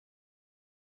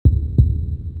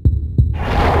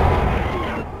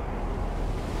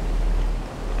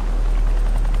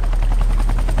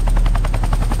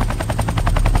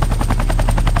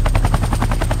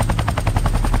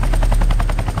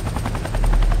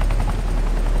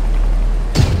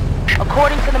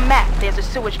According to the map, there's a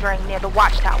sewage drain near the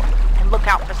watchtower, and look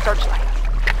out for searchlights.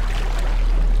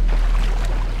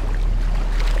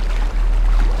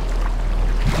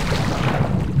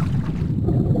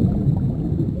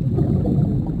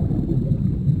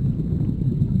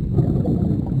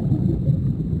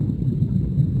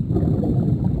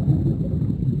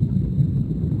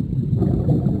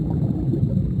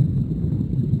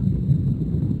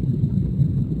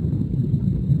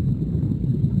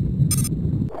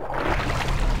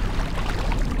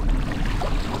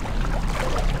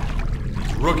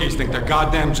 Rookies think they're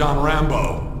goddamn John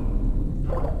Rambo.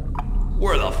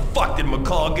 Where the fuck did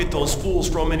McCall get those fools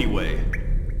from anyway?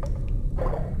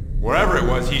 Wherever it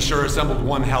was, he sure assembled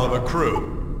one hell of a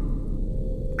crew.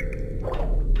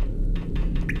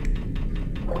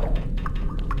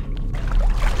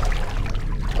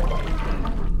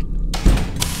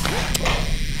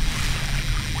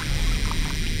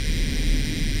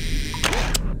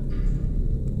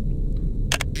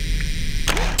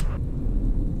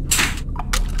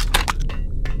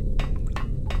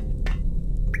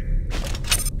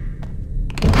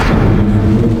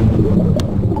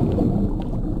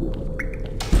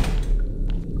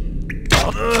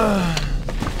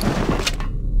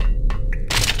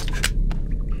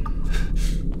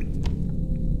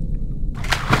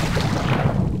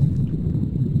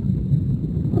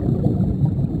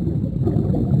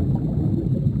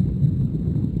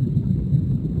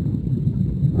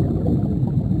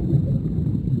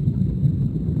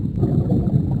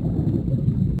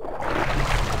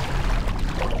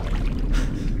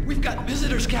 We've got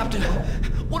visitors, Captain.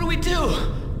 What do we do?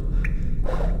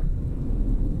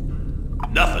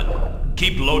 Nothing.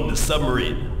 Keep loading the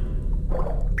submarine.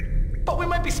 But we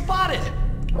might be spotted.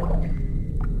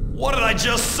 What did I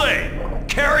just say?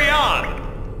 Carry on!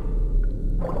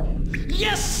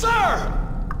 Yes, sir!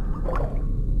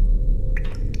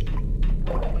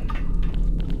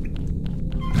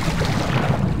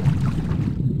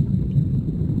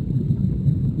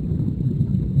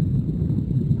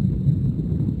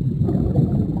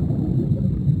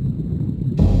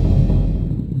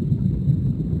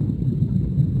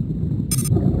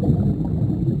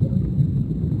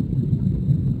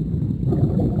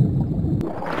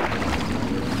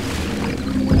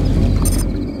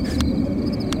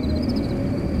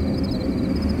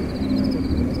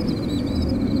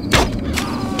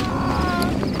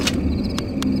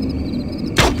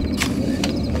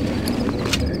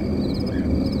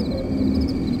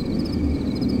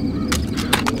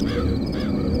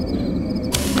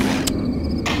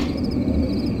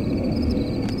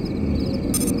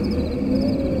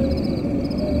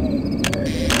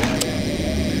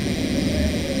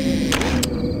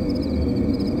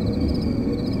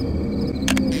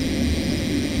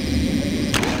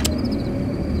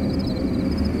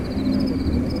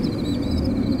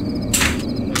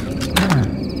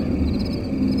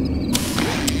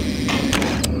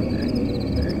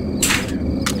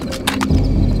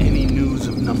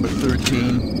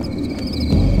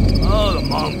 Oh, the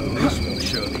mongoose will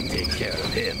surely take care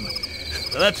of him.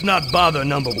 So let's not bother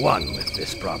number one with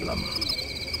this problem.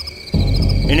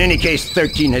 In any case,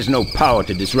 13 has no power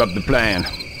to disrupt the plan.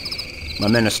 My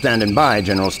men are standing by,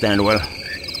 General Standwell.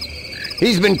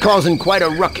 He's been causing quite a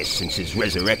ruckus since his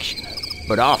resurrection,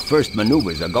 but our first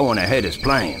maneuvers are going ahead as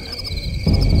planned.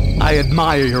 I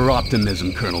admire your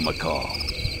optimism, Colonel McCall.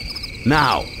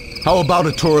 Now, how about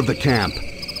a tour of the camp?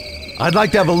 I'd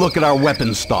like to have a look at our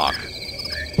weapons stock.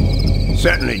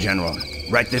 Certainly, General.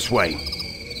 Right this way.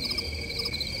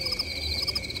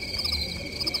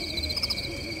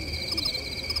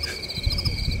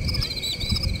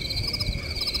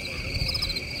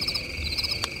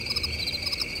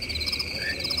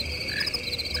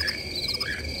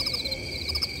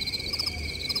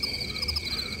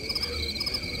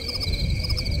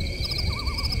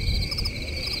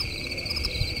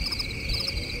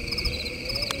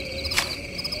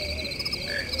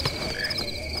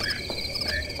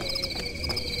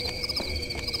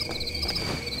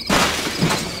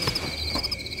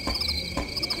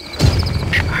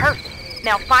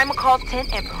 Now find McCall's tent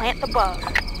and plant the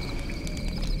bug.